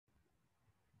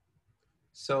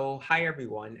Hi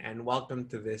everyone, and welcome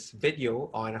to this video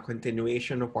on a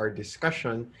continuation of our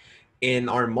discussion in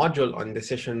our module on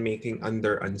decision making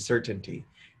under uncertainty.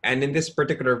 And in this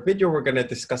particular video, we're going to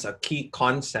discuss a key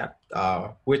concept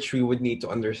which we would need to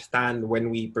understand when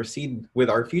we proceed with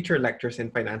our future lectures in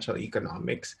financial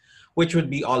economics, which would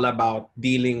be all about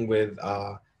dealing with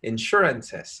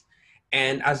insurances.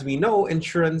 And as we know,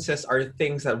 insurances are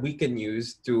things that we can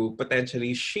use to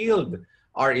potentially shield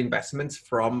our investments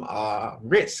from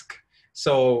risk.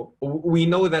 So we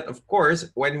know that, of course,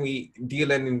 when we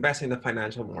deal and invest in the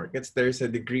financial markets, there's a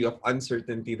degree of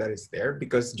uncertainty that is there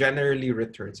because generally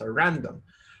returns are random.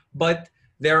 But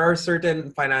there are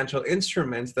certain financial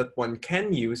instruments that one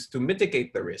can use to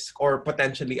mitigate the risk or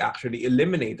potentially actually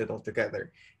eliminate it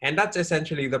altogether. And that's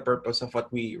essentially the purpose of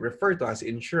what we refer to as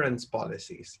insurance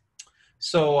policies.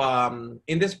 So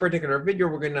in this particular video,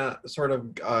 we're going to sort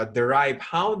of derive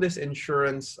how this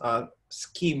insurance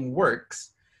scheme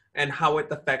works and how it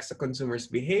affects the consumer's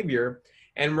behavior.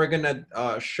 And we're going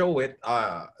to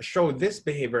show this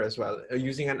behavior as well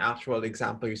using an actual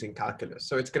example using calculus.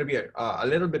 So it's going to be a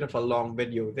little bit of a long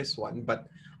video, this one, but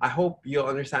I hope you'll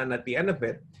understand at the end of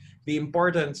it the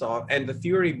importance of and the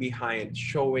theory behind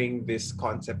showing this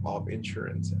concept of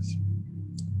insurances.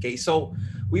 Okay, so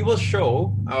we will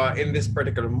show in this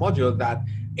particular module that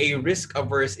a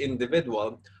risk-averse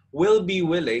individual will be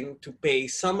willing to pay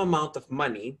some amount of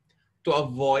money to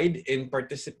avoid in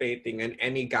participating in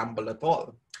any gamble at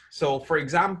all. So for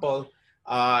example,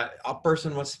 a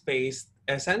person was faced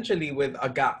essentially with a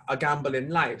gamble in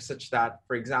life such that,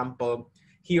 for example,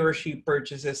 he or she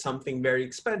purchases something very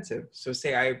expensive. So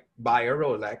say I buy a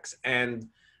Rolex and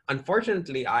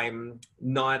unfortunately, I don't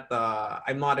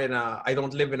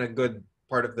live in a good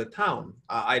part of the town.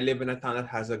 I live in a town that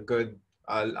has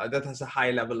a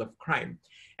high level of crime.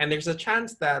 And there's a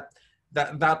chance that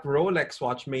that Rolex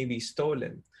watch may be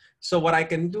stolen. So what I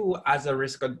can do as a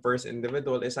risk-averse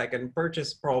individual is I can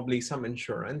purchase probably some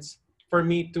insurance for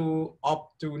me to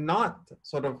opt to not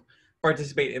sort of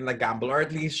participate in the gamble, or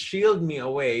at least shield me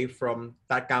away from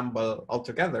that gamble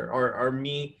altogether, or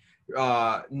me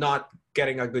not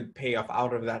getting a good payoff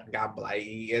out of that gamble,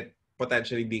 i.e. it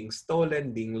potentially being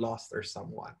stolen, being lost, or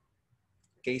someone.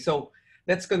 Okay, so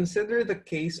let's consider the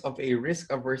case of a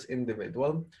risk-averse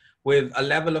individual with a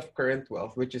level of current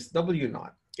wealth, which is W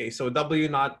naught. Okay, so W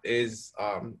naught is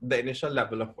the initial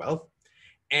level of wealth,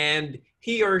 and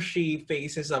he or she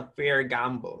faces a fair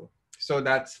gamble. So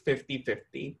that's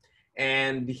 50-50.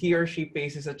 And he or she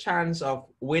faces a chance of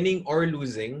winning or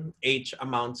losing H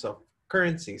amounts of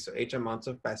currency, so H amounts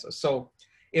of pesos. So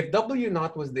if W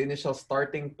naught was the initial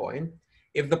starting point,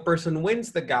 if the person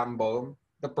wins the gamble,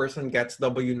 the person gets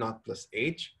W naught plus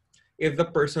H. If the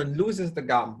person loses the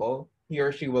gamble, he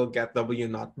or she will get W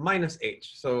naught minus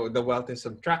H. So the wealth is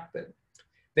subtracted.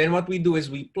 Then what we do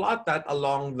is we plot that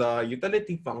along the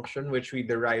utility function, which we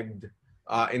derived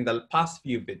in the past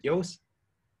few videos.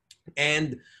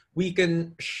 And we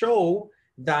can show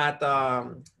that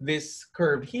this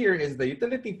curve here is the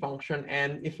utility function.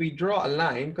 And if we draw a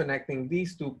line connecting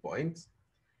these 2 points,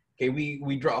 okay,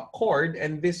 we draw a chord,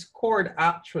 and this chord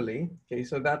actually, okay,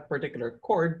 so that particular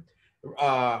chord,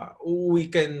 we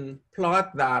can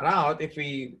plot that out if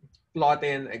we plot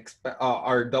in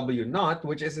our W naught,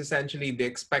 which is essentially the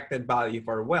expected value of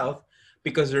our wealth.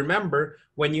 Because remember,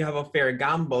 when you have a fair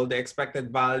gamble, the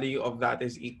expected value of that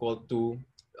is equal to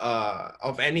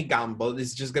of any gamble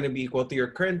is just going to be equal to your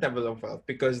current level of wealth,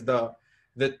 because the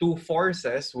two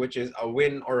forces, which is a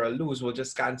win or a lose, will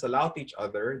just cancel out each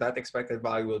other. That expected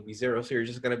value will be 0. So you're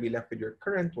just going to be left with your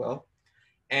current wealth,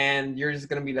 and you're just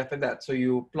going to be left with that. So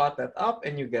you plot that up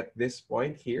and you get this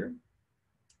point here.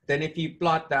 Then if you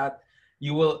plot that,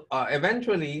 you will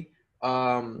eventually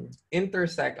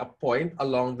intersect a point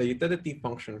along the utility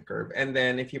function curve. And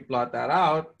then if you plot that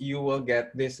out, you will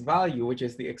get this value, which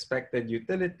is the expected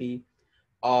utility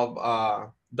of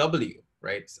W,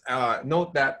 right?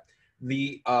 Note that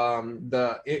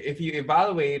if you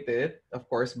evaluate it, of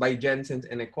course, by Jensen's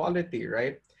inequality,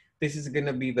 right? This is going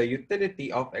to be the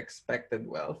utility of expected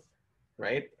wealth,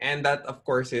 right? And that, of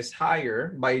course, is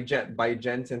higher by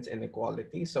Jensen's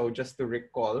inequality. So just to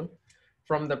recall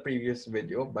from the previous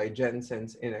video, by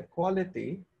Jensen's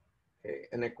inequality,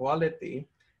 okay,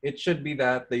 it should be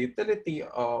that the utility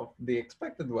of the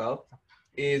expected wealth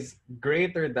is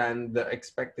greater than the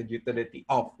expected utility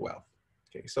of wealth.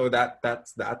 Okay, so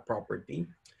that's that property.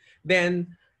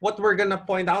 Then what we're gonna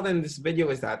point out in this video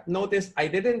is that, notice I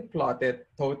didn't plot it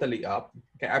totally up.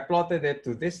 Okay, I plotted it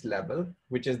to this level,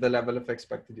 which is the level of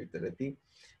expected utility.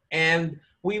 And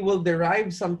we will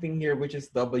derive something here, which is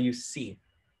WC.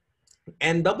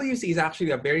 And WC is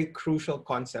actually a very crucial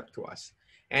concept to us.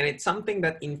 And it's something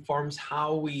that informs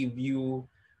how we view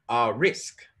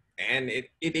risk. And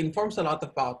it informs a lot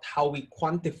about how we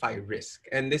quantify risk.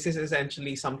 And this is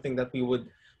essentially something that we would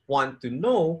want to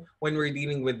know when we're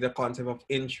dealing with the concept of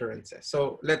insurances.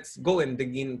 So let's go and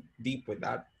dig in deep with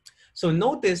that. So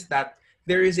notice that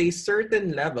there is a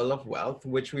certain level of wealth,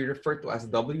 which we refer to as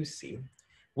WC,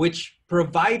 which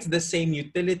provides the same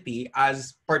utility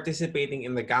as participating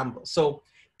in the gamble. So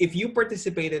if you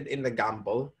participated in the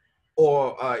gamble,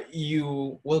 or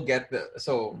you will get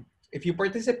so if you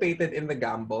participated in the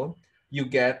gamble, you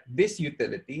get this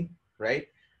utility, right?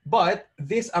 But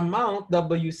this amount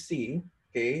WC,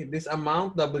 okay, this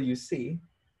amount WC,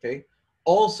 okay,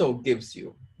 also gives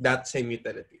you that same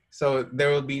utility. So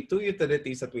there will be two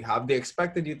utilities that we have, the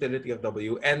expected utility of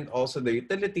W and also the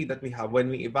utility that we have when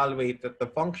we evaluate the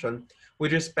function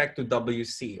with respect to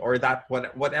WC, or that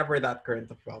whatever that current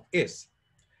of wealth is.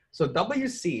 So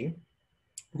WC,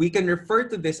 we can refer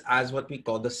to this as what we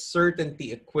call the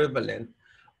certainty equivalent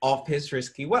of his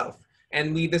risky wealth.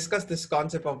 And we discussed this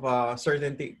concept of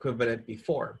certainty equivalent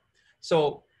before.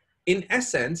 So in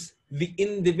essence, the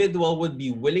individual would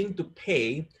be willing to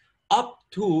pay up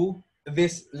to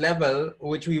this level,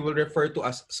 which we will refer to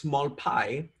as small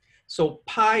pi. So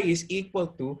pi is equal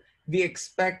to the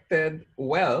expected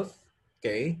wealth,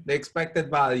 okay, the expected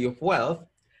value of wealth,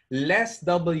 less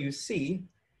WC.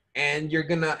 And you're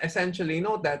gonna essentially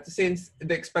know that since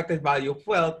the expected value of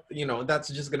wealth, you know, that's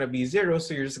just gonna be 0.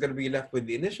 So you're just gonna be left with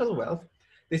the initial wealth.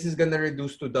 This is gonna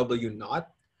reduce to W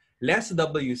naught, less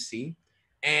WC.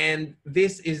 And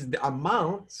this is the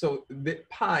amount. So the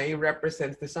pi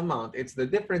represents this amount. It's the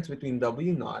difference between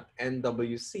W naught and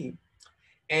WC.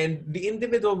 And the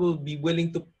individual will be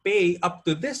willing to pay up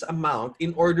to this amount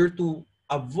in order to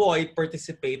avoid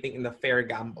participating in the fair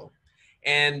gamble.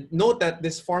 And note that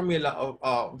this formula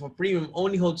of a premium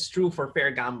only holds true for fair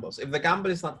gambles. If the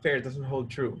gamble is not fair, it doesn't hold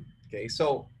true. Okay,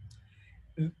 so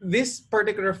this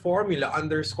particular formula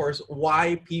underscores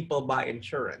why people buy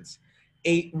insurance.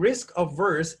 A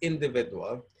risk-averse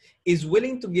individual is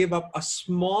willing to give up a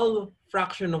small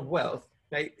fraction of wealth.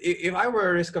 Right? If I were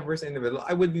a risk-averse individual,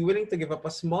 I would be willing to give up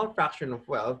a small fraction of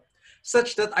wealth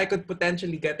such that I could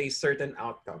potentially get a certain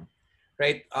outcome.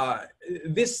 Right,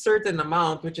 this certain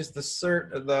amount, which is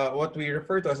the what we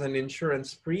refer to as an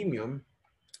insurance premium,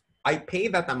 I pay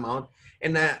that amount,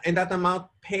 and that amount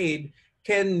paid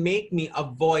can make me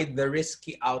avoid the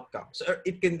risky outcome. So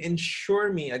it can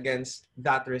insure me against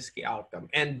that risky outcome.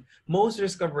 And most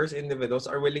risk-averse individuals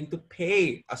are willing to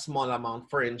pay a small amount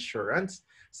for insurance,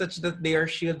 such that they are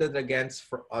shielded against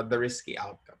the risky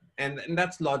outcome. And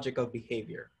that's logical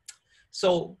behavior.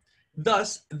 So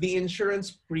thus, the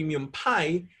insurance premium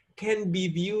pi can be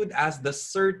viewed as the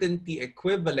certainty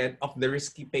equivalent of the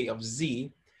risky pay of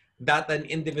Z that an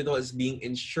individual is being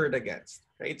insured against,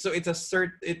 right? So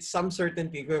it's some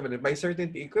certainty equivalent. By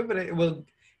certainty equivalent,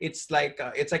 it's like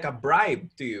a bribe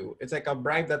to you. It's like a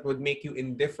bribe that would make you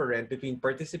indifferent between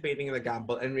participating in the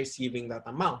gamble and receiving that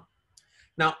amount.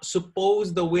 Now,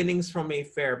 suppose the winnings from a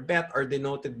fair bet are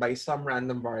denoted by some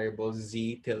random variable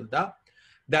Z tilde.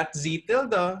 That Z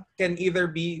tilde can either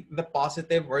be the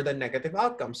positive or the negative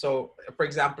outcome. So, for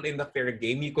example, in the fair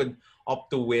game, you could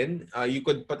opt to win. You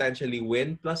could potentially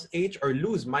win plus H or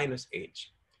lose minus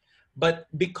H. But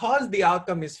because the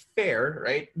outcome is fair,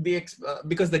 right?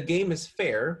 Because the game is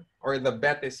fair, or the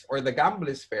bet is, or the gamble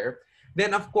is fair,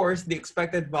 then of course the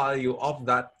expected value of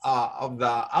that of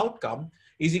the outcome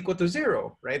is equal to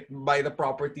 0, right? By the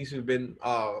properties that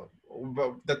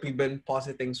we've been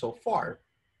positing so far.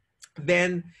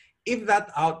 Then if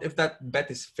that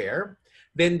bet is fair,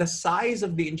 then the size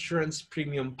of the insurance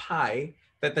premium pi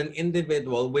that an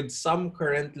individual with some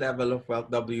current level of wealth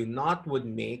W naught would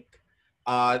make,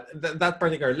 that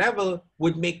particular level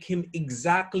would make him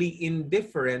exactly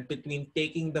indifferent between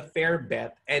taking the fair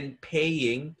bet and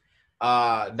paying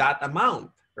that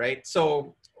amount, right?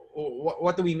 So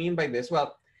what do we mean by this?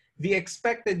 Well, the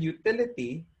expected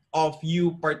utility of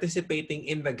you participating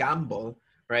in the gamble,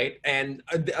 right? And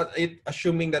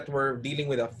assuming that we're dealing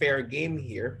with a fair game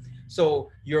here,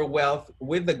 so your wealth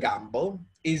with the gamble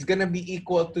is going to be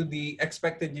equal to the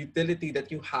expected utility that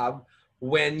you have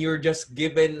when you're just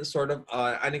given sort of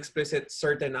an explicit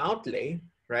certain outlay,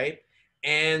 right?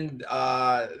 And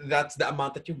that's the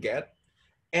amount that you get.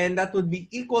 And that would be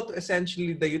equal to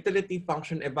essentially the utility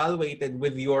function evaluated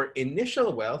with your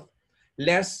initial wealth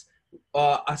less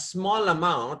a small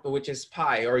amount, which is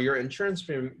pi, or your insurance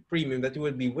premium that you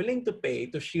would be willing to pay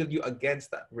to shield you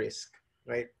against that risk,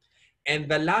 right?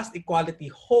 And the last equality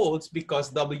holds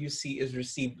because WC is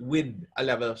received with a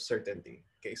level of certainty.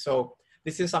 Okay, so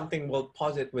this is something we'll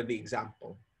posit with the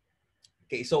example.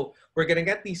 Okay, so we're gonna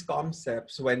get these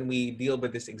concepts when we deal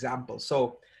with this example.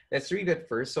 So let's read it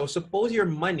first. So suppose your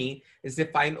money is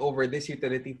defined over this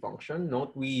utility function.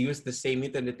 Note we use the same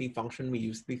utility function we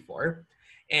used before.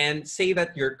 And say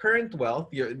that your current wealth,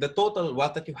 the total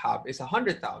wealth that you have is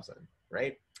 100,000,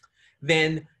 right?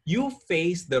 Then you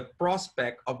face the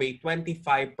prospect of a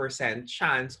 25%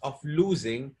 chance of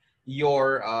losing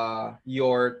your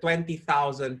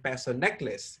 20,000 peso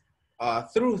necklace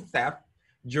through theft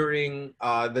during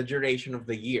the duration of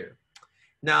the year.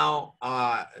 Now,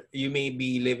 you may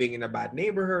be living in a bad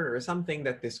neighborhood or something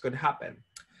that this could happen.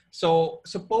 So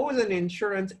suppose an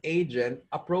insurance agent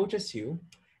approaches you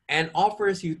and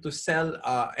offers to sell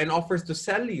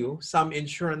you some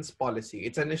insurance policy.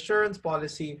 It's an insurance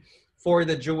policy for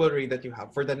the jewelry that you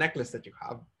have, for the necklace that you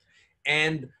have.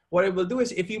 And what it will do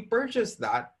is if you purchase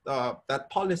that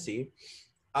policy,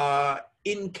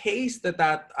 in case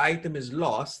that item is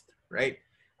lost, right?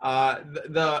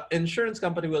 The insurance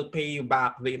company will pay you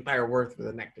back the entire worth of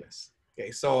the necklace.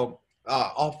 Okay, so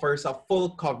offers a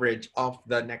full coverage of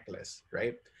the necklace,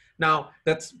 right? Now,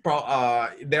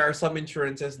 there are some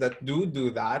insurances that do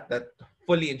that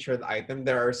fully insure the item.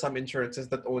 There are some insurances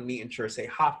that only insure, say,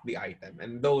 half the item,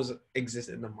 and those exist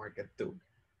in the market too.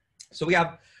 So we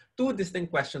have two distinct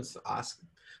questions to ask.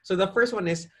 So the first one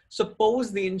is,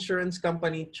 suppose the insurance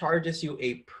company charges you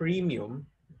a premium,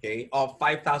 okay, of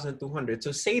 5,200.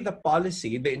 So say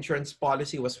the insurance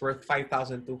policy was worth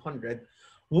 5,200.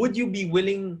 Would you be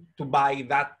willing to buy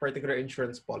that particular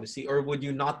insurance policy, or would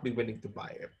you not be willing to buy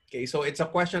it? Okay, so it's a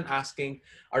question asking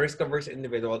a risk-averse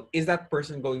individual, is that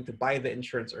person going to buy the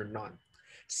insurance or not?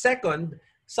 Second,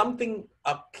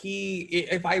 a key,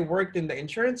 if I worked in the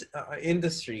insurance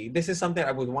industry, this is something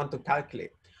I would want to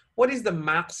calculate. What is the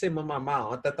maximum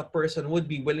amount that the person would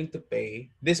be willing to pay,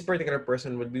 this particular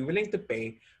person would be willing to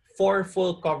pay for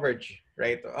full coverage,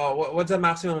 right? What's the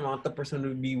maximum amount the person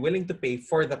would be willing to pay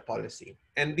for the policy?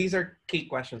 And these are key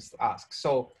questions to ask.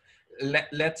 So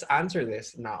let's answer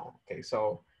this now. Okay,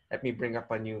 so let me bring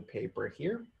up a new paper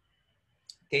here.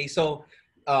 Okay, so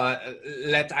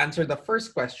let's answer the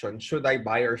first question. Should I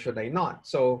buy or should I not?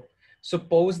 So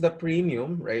suppose the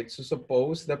premium, right? So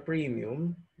suppose the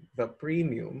premium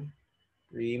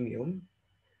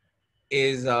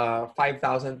is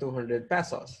 5,200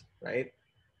 pesos, right?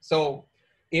 So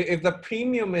if the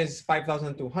premium is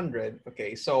 5,200,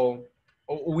 okay, so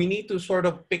we need to sort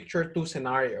of picture two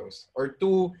scenarios, or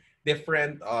two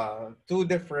different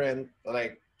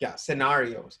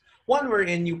scenarios. One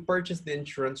wherein you purchased the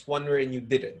insurance, one wherein you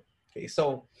didn't. Okay,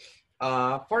 so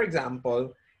for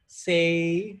example,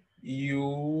 say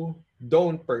you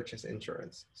don't purchase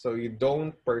insurance. So you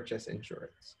don't purchase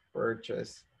insurance.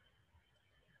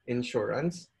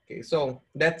 Okay, so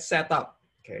that's set up.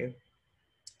 Okay,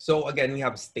 so again, we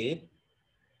have state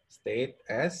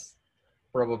as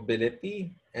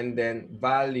probability, and then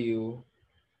value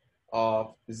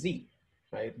of z,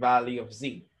 right? Value of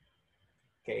z.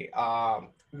 Okay,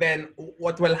 then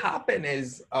what will happen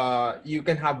is you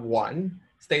can have one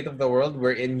state of the world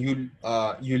wherein you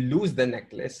lose the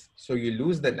necklace, so you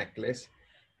lose the necklace,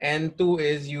 and two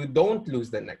is you don't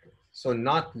lose the necklace, so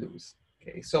not lose.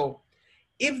 Okay, so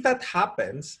if that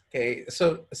happens, okay,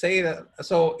 so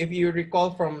if you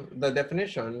recall from the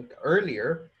definition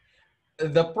earlier,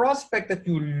 the prospect that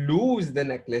you lose the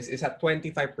necklace is at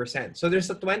 25%. So there's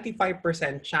a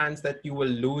 25% chance that you will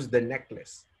lose the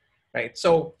necklace, right?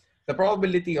 So the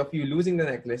probability of you losing the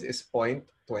necklace is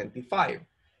 0.25.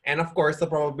 And of course, the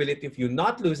probability of you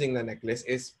not losing the necklace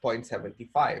is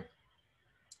 0.75.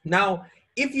 Now,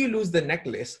 if you lose the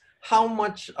necklace, how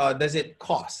much does it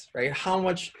cost, right? How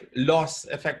much loss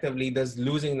effectively does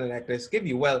losing the necklace give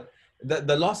you? Well,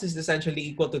 the loss is essentially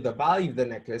equal to the value of the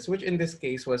necklace, which in this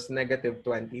case was negative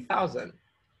 20,000,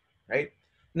 right?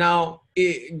 Now,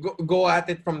 go at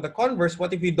it from the converse.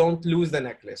 What if you don't lose the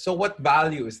necklace? So what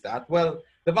value is that? Well,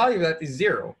 the value of that is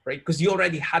zero, right? Because you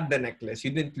already had the necklace.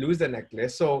 You didn't lose the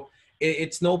necklace. So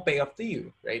it's no payoff to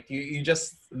you, right? You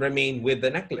just remain with the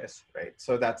necklace, right?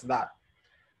 So that's that.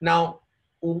 Now,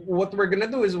 what we're going to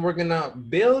do is we're going to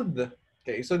build,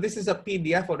 okay, so this is a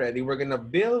PDF already. We're going to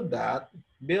build that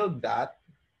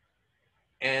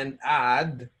and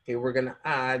add, okay, we're going to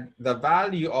add the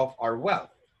value of our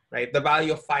wealth, right? The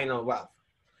value of final wealth.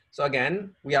 So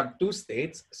again, we have two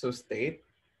states. So state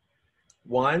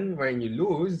one, when you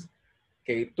lose,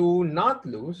 okay, two, not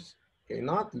lose, okay,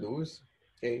 not lose,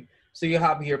 okay. So you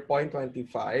have here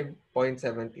 0.25,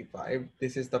 0.75.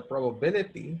 This is the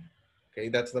probability. Okay,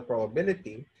 that's the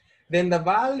probability. Then the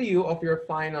value of your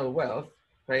final wealth,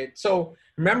 right? So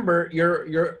remember,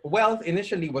 your wealth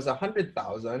initially was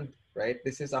 100,000, right?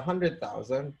 This is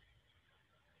 100,000.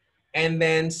 and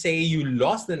then say you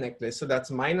lost the necklace, so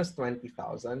that's minus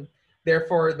 20,000.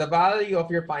 Therefore, the value of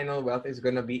your final wealth is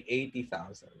going to be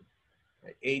 80,000.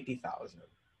 Right? 80,000.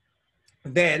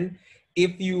 Then,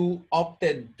 if you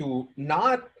opted to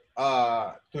not,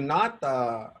 I'm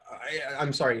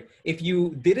sorry, if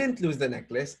you didn't lose the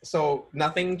necklace, so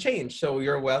nothing changed. So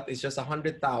your wealth is just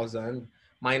 100,000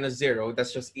 minus 0.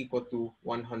 That's just equal to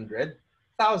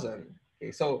 100,000.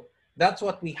 Okay, so that's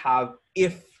what we have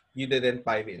if you didn't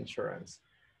buy the insurance.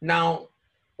 Now,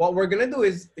 what we're gonna do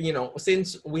is,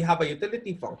 since we have a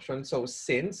utility function, so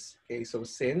since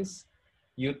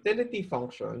utility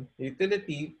function,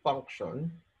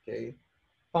 okay,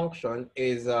 function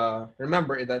is,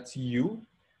 remember that's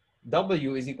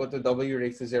w is equal to w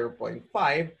raised to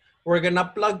 0.5. We're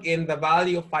gonna plug in the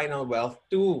value of final wealth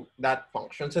to that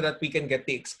function so that we can get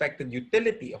the expected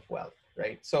utility of wealth,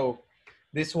 right? So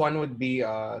this one would be,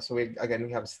 again,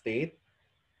 we have state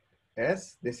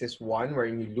S, this is 1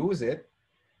 wherein you lose it,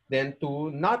 then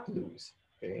 2, not lose,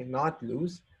 okay, not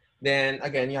lose. Then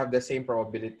again, you have the same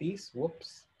probabilities,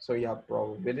 whoops. So you have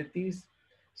probabilities,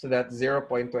 so that's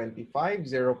 0.25,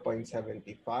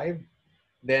 0.75.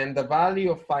 Then the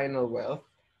value of final wealth,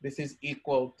 this is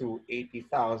equal to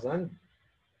 80,000,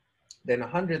 then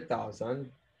 100,000.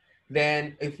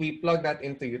 Then if we plug that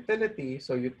into utility,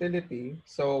 so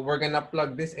we're gonna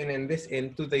plug this in and this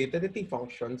into the utility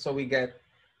function. So we get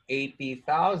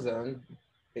 80,000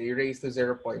 raised to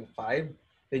 0.5.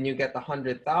 Then you get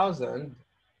 100,000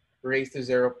 raised to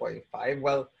 0.5.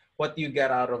 Well, what do you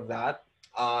get out of that?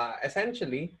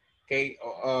 Essentially, okay,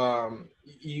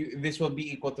 this will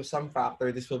be equal to some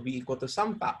factor, this will be equal to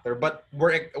some factor, but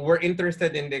we're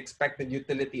interested in the expected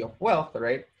utility of wealth,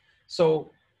 right?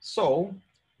 So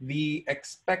the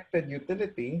expected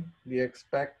utility,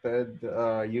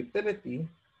 utility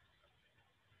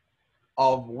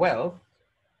of wealth,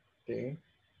 okay,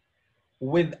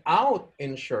 without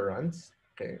insurance,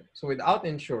 okay, so without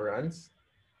insurance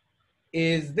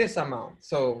is this amount.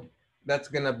 So that's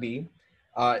gonna be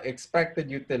expected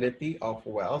utility of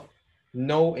wealth,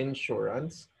 no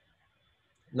insurance.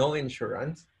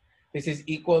 This is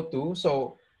equal to,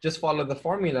 so just follow the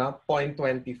formula,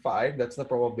 0.25, that's the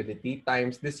probability,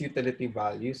 times this utility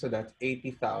value, so that's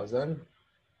 80,000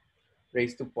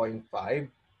 raised to 0.5,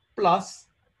 plus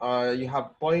you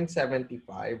have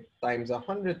 0.75 times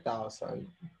 100,000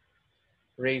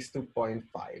 raised to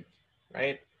 0.5,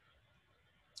 right?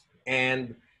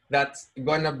 And that's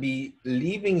gonna be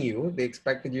leaving you the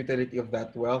expected utility of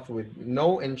that wealth with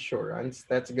no insurance.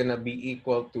 That's gonna be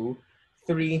equal to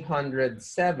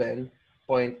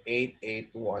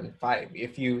 307.8815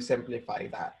 if you simplify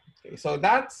that. Okay, so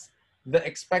that's the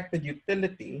expected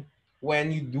utility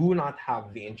when you do not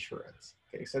have the insurance.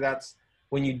 Okay, so that's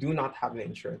when you do not have the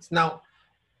insurance. Now,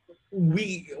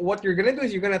 what you're gonna do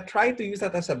is you're gonna try to use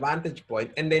that as a vantage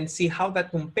point and then see how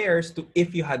that compares to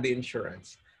if you had the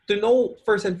insurance, to know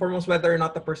first and foremost whether or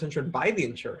not the person should buy the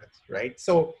insurance, right?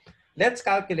 So let's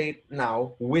calculate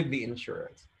now with the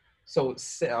insurance. So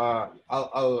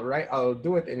I'll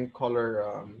do it in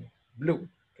color blue.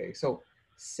 Okay, so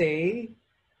say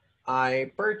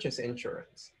I purchase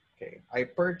insurance. Okay, I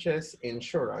purchase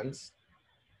insurance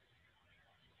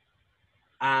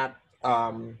at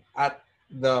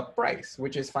the price,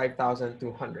 which is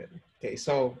 5,200. Okay,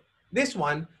 so this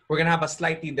one we're gonna have a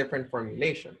slightly different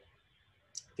formulation.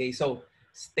 Okay, so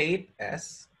state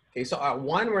S. Okay, so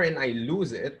 1 wherein I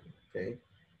lose it. Okay,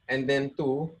 and then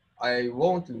 2 I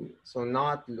won't lose, so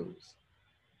not lose.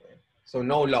 Okay, so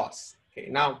no loss. Okay,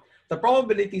 now the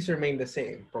probabilities remain the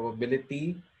same.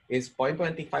 Probability is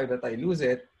 0.25 that I lose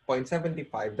it,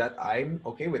 0.75 that I'm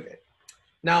okay with it.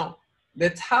 Now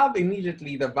let's have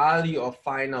immediately the value of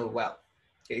final wealth.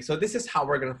 Okay, so this is how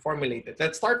we're going to formulate it.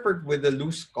 Let's start with the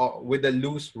loose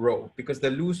row, because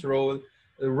the loose row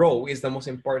is the most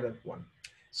important one.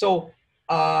 So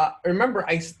remember,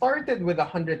 I started with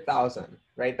 100,000,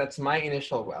 right? That's my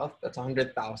initial wealth. That's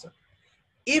 100,000.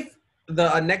 If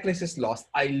the necklace is lost,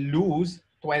 I lose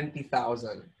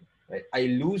 20,000, right? I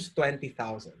lose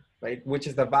 20,000, right? Which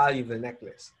is the value of the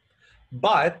necklace.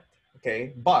 But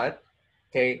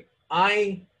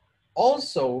I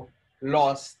also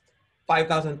lost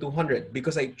 5,200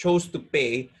 because I chose to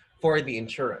pay for the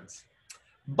insurance.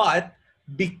 But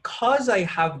because I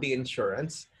have the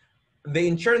insurance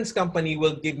company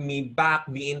will give me back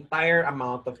the entire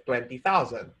amount of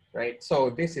 20,000, right? So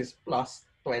this is plus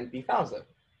 20,000,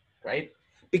 right?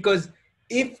 Because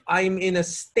if I'm in a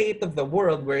state of the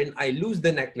world wherein I lose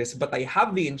the necklace, but I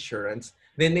have the insurance,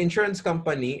 then the insurance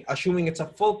company, assuming it's a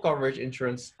full coverage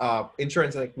insurance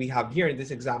like we have here in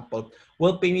this example,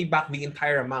 will pay me back the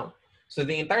entire amount. So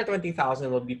the entire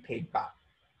 20,000 will be paid back.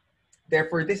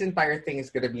 Therefore, this entire thing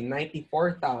is going to be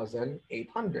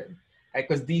 94,800, right?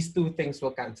 Because these two things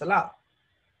will cancel out.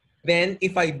 Then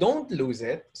if I don't lose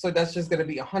it, so that's just going to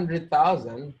be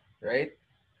 100,000, right?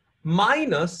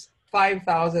 Minus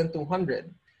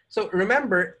 5,200. So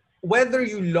remember, whether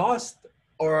you lost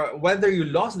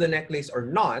the necklace or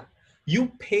not, you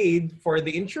paid for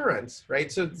the insurance,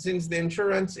 right? So since the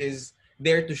insurance is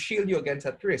there to shield you against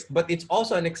that risk, but it's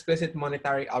also an explicit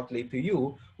monetary outlay to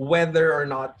you, whether or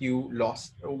not you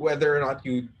lost or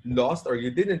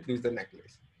you didn't lose the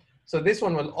necklace. So this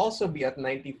one will also be at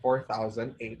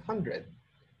 94,800,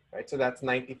 right? So that's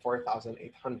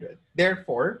 94,800.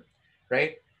 Therefore,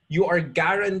 right, you are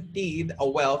guaranteed a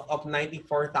wealth of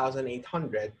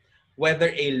 94,800,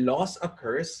 whether a loss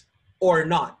occurs or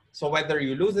not. So whether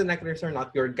you lose the necklace or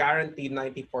not, you're guaranteed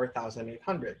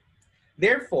 94,800.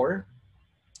 Therefore,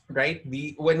 right,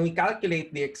 when we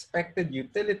calculate the expected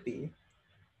utility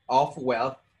of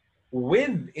wealth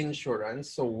with insurance,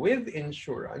 so with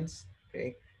insurance,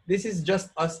 okay, this is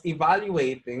just us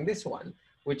evaluating this one,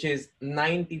 which is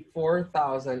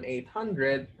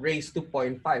 94,800 raised to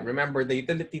 0.5. Remember, the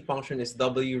utility function is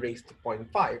W raised to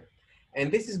 0.5. And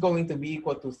this is going to be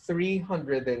equal to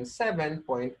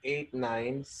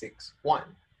 307.8961.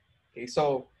 Okay,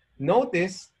 so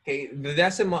notice, okay, the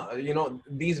decimal,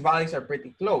 these values are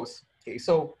pretty close. Okay,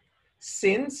 so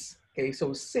since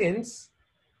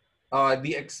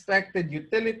the expected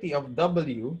utility of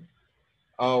W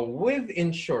with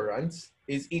insurance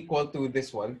is equal to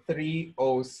this one,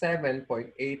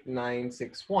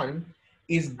 307.8961,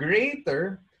 is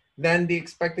greater than the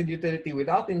expected utility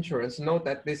without insurance. Note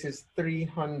that this is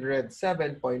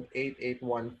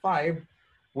 307.8815,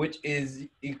 which is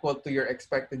equal to your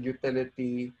expected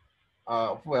utility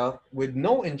of wealth with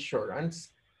no insurance.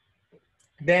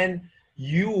 Then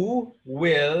you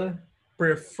will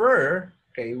prefer,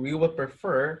 we will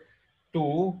prefer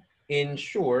to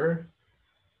insure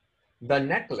the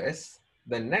necklace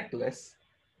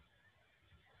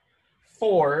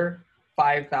for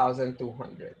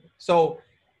 5,200. So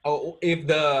if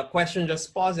the question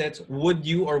just posits, would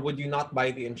you or would you not buy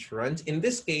the insurance? In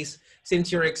this case, since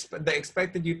the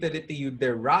expected utility you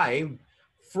derive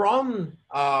from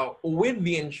with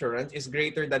the insurance is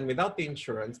greater than without the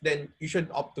insurance, then you should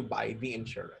opt to buy the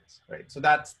insurance, right? So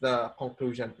that's the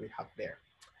conclusion we have there.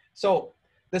 So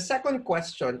the second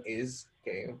question is,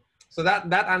 so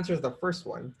that answers the first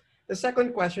one. The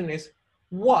second question is,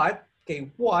 what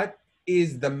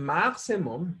is the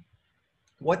maximum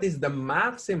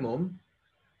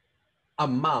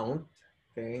amount,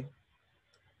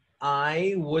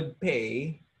 I would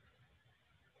pay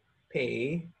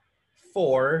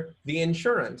for the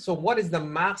insurance? So what is the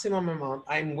maximum amount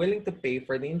I'm willing to pay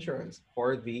for the insurance?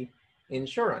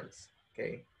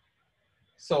 Okay.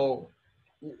 So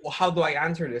how do I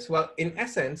answer this? Well, in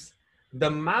essence, the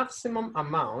max amount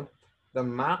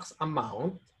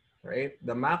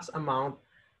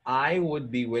I would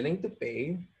be willing to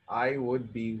pay,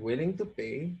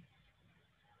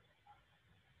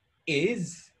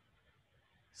 is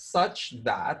such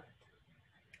that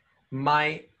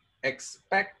my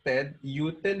expected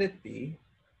utility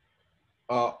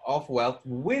of wealth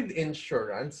with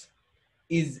insurance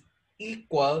is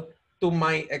equal to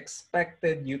my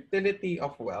expected utility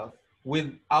of wealth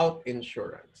without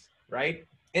insurance, right?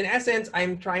 In essence,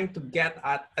 I'm trying to get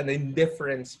at an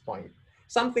indifference point,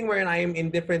 something wherein I am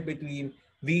indifferent between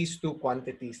these two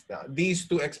quantities, these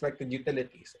two expected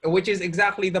utilities, which is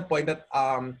exactly the point that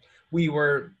we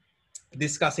were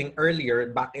discussing earlier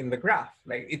back in the graph.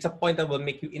 Like, it's a point that will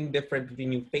make you indifferent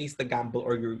between you face the gamble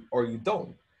or you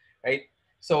don't, right?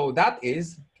 So that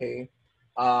is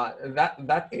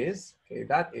that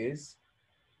is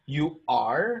you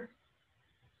are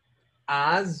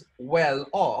as well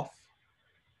off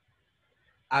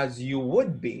as you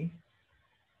would be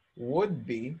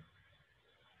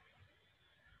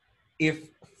if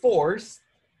forced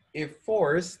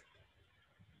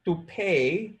to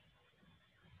pay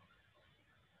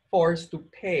forced to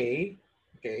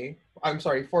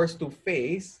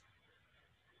face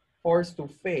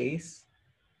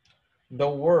the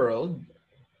world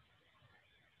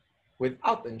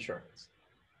without insurance,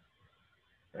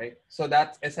 right? So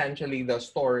that's essentially the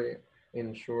story,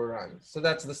 insurance. So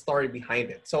that's the story behind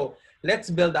it. So let's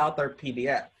build out our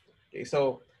PDF. Okay,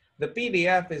 so the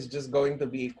PDF is just going to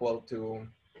be equal to,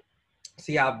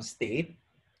 so you have state,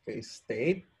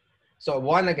 state. So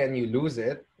one, again, you lose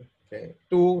it. Okay,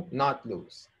 two, not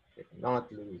lose. Okay,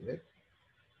 not lose it.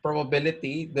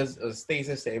 Probability stays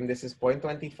the same. This is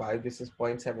 0.25. This is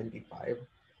 0.75.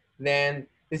 Then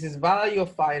this is value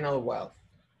of final wealth,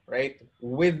 right?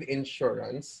 With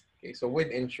insurance. Okay, so with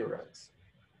insurance.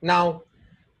 Now,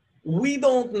 we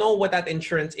don't know what that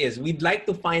insurance is. We'd like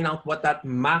to find out what that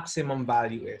maximum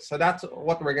value is. So that's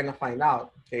what we're gonna find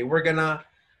out. Okay, we're going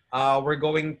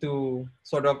to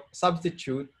sort of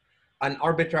substitute an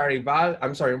arbitrary value.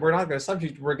 I'm sorry, we're not gonna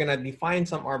substitute. We're gonna define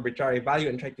some arbitrary value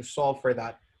and try to solve for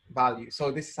that value.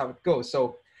 So this is how it goes.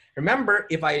 So remember,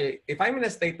 if I'm in a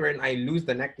state wherein I lose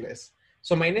the necklace,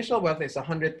 so my initial wealth is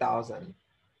 100,000.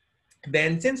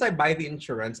 Then since I buy the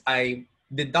insurance, I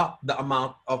deduct the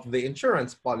amount of the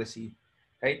insurance policy,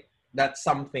 right? That's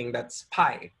something that's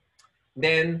pi.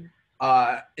 Then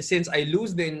since I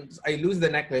lose the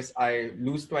necklace, I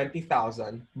lose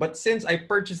 20,000. But since I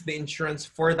purchased the insurance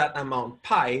for that amount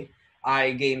pi,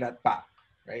 I gain that back,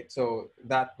 right? So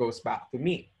that goes back to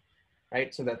me,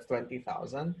 right? So that's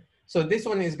 20,000. So this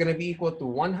one is going to be equal to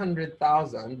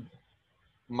 100,000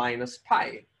 minus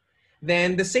pi.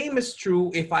 Then the same is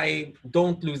true if I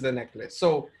don't lose the necklace.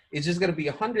 So it's just going to be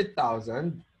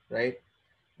 100,000, right?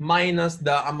 Minus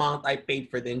the amount I paid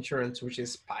for the insurance, which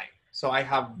is pi. So I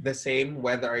have the same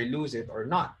whether I lose it or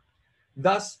not.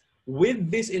 Thus,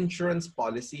 with this insurance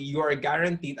policy, you are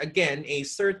guaranteed, again, a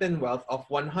certain wealth of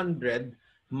 100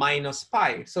 minus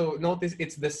pi. So notice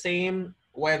it's the same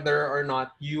whether or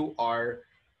not you are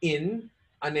in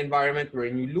an environment where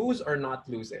you lose or not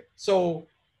lose it. So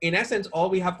in essence, all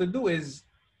we have to do is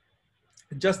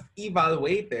just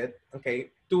evaluate it, okay,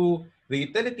 to the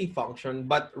utility function,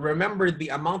 but remember the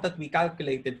amount that we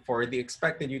calculated for the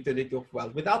expected utility of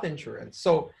wealth without insurance.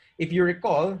 So if you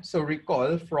recall,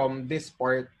 recall from this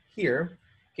part here,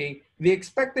 okay, the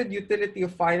expected utility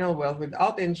of final wealth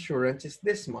without insurance is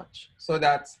this much. So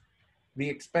that's the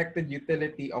expected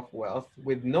utility of wealth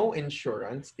with no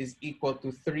insurance is equal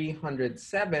to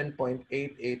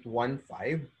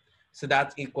 307.8815. So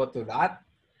that's equal to that.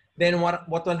 Then what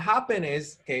will happen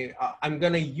is, okay, I'm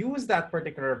going to use that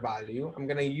particular value. I'm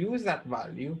going to use that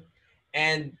value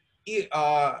and put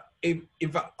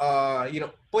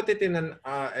it in an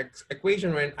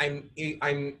equation where I'm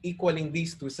equaling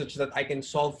these two such that I can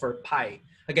solve for pi.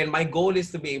 Again, my goal is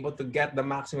to be able to get the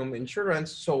maximum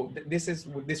insurance. So this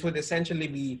would essentially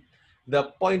be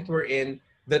the point wherein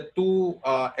the two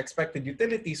expected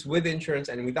utilities with insurance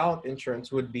and without insurance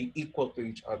would be equal to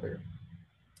each other.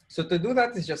 So to do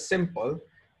that is just simple.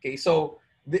 Okay, so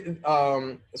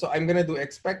so I'm gonna do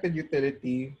expected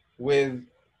utility with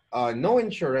no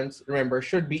insurance. Remember,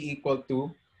 should be equal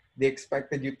to the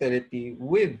expected utility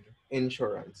with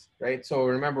insurance, right? So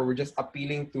remember, we're just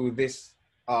appealing to this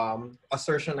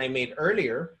assertion I made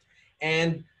earlier,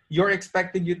 and your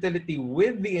expected utility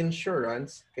with the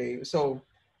insurance. Okay, so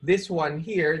this one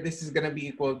here, this is gonna be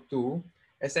equal to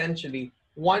essentially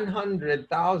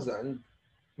 100,000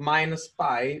 minus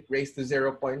pi raised to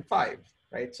 0.5,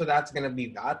 right? So that's going to be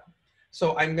that.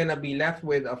 So I'm going to be left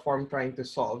with a form trying to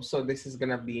solve. So this is going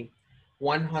to be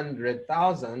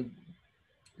 100,000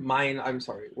 minus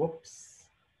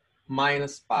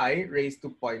pi raised to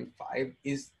 0.5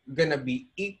 is going to be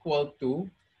equal to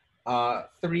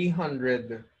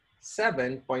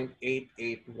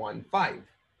 307.8815.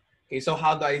 Okay, so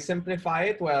how do I simplify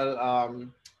it? Well,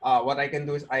 what I can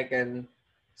do is I can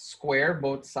square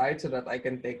both sides so that I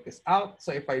can take this out.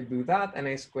 So if I do that and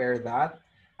I square that,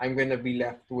 I'm going to be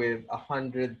left with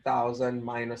 100,000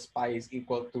 minus pi is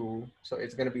equal to, so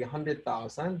it's going to be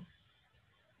 100,000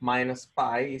 minus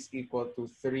pi is equal to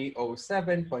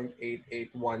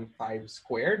 307.8815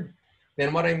 squared.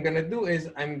 Then what I'm going to do is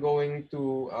I'm going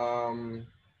to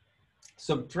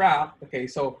subtract, okay,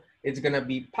 so it's going to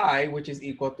be pi, which is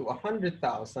equal to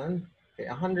 100,000.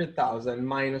 100,000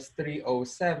 minus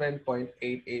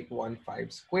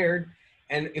 307.8815 squared.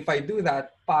 And if I do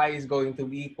that, pi is going to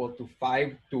be equal to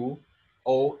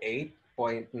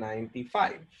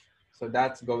 5208.95. So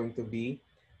that's going to be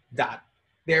that.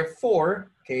 Therefore,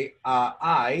 okay,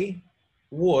 I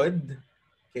would,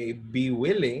 okay, be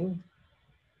willing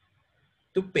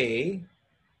to pay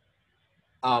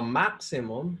a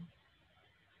maximum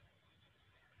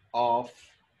of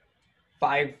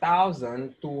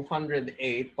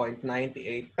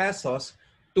 5,208.98 pesos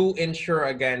to insure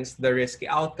against the risky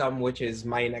outcome, which is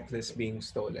my necklace being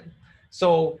stolen.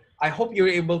 So I hope you're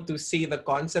able to see the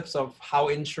concepts of how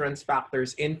insurance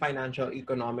factors in financial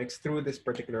economics through this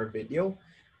particular video.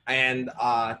 And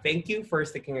thank you for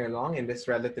sticking along in this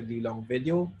relatively long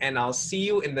video. And I'll see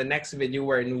you in the next video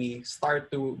wherein we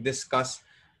start to discuss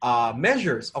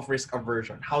measures of risk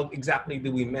aversion. How exactly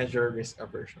do we measure risk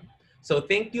aversion? So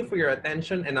thank you for your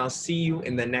attention, and I'll see you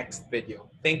in the next video.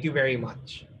 Thank you very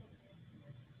much.